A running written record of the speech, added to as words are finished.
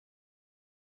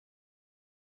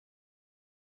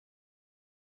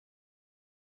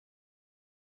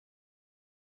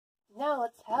Now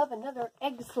let's have another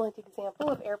excellent example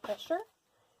of air pressure.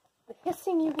 The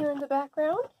hissing you hear in the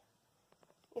background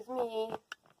is me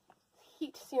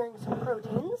heat searing some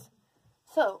proteins.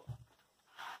 So,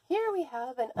 here we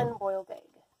have an unboiled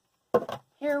egg.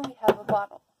 Here we have a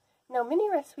bottle. Now, many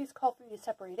recipes call for you to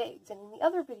separate eggs, and in the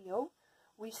other video,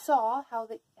 we saw how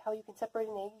you can separate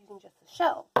an egg using just the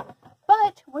shell.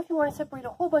 But, what if you want to separate a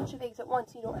whole bunch of eggs at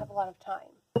once and you don't have a lot of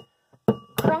time?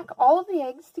 Crack all of the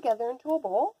eggs together into a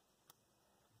bowl.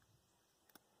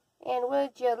 And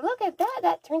would you look at that?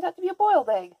 That turns out to be a boiled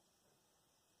egg.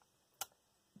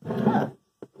 Huh.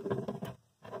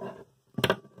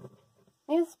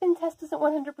 Maybe the spin test isn't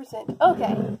 100%.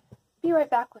 Okay, be right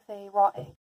back with a raw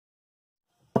egg.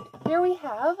 Here we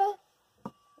have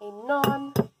a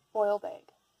non-boiled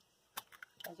egg.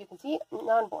 As you can see,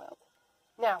 non-boiled.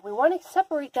 Now, we want to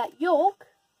separate that yolk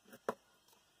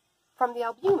from the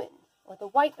albumin, or the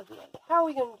white of the egg. How are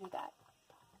we going to do that?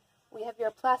 We have your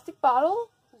plastic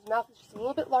bottle, whose mouth is just a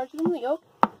little bit larger than the yolk.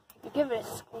 You give it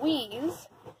a squeeze.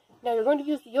 Now, you're going to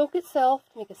use the yolk itself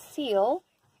to make a seal.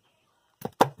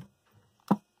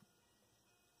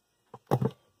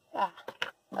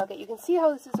 Okay, you can see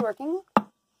how this is working.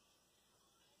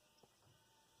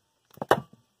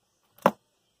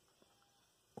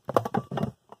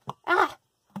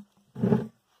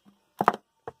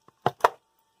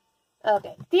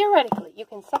 Okay, theoretically, you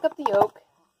can suck up the yolk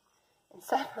and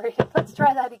separate it. Let's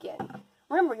try that again.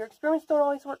 Remember, your experiments don't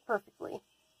always work perfectly.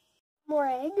 More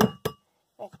egg.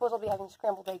 I suppose I'll be having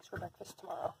scrambled eggs for breakfast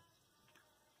tomorrow.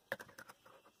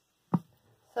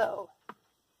 So,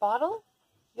 bottle,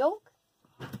 yolk,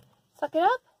 suck it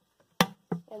up,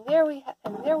 and there we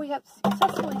have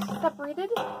successfully separated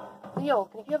the yolk.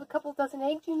 And if you have a couple dozen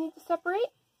eggs you need to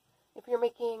separate, if you're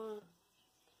making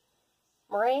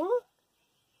meringue,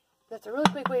 that's a really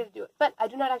quick way to do it. But I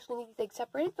do not actually need these eggs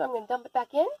separated, so I'm going to dump it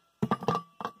back in,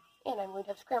 and I'm going to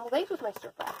have scrambled eggs with my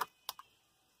stir fry.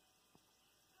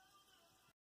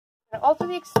 I'm going to alter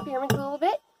the experiment a little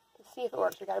bit to see if it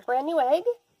works. We got a brand new egg.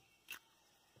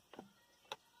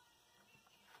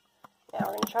 Now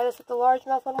we're going to try this with the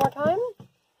largemouth one more time,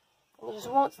 and it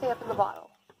just won't stay up in the bottle.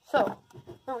 So,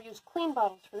 remember, use clean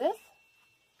bottles for this.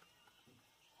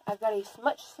 I've got a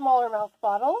much smaller mouth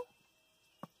bottle.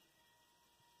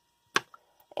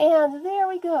 And there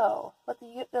we go. Let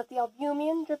the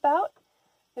albumin drip out.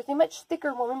 There's a much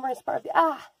thicker, more membranous part of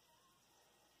the...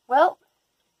 Well,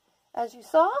 as you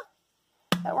saw,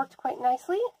 that worked quite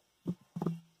nicely.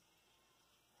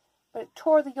 But it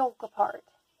tore the yolk apart.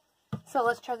 So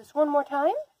let's try this one more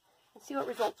time and see what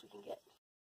results we can get.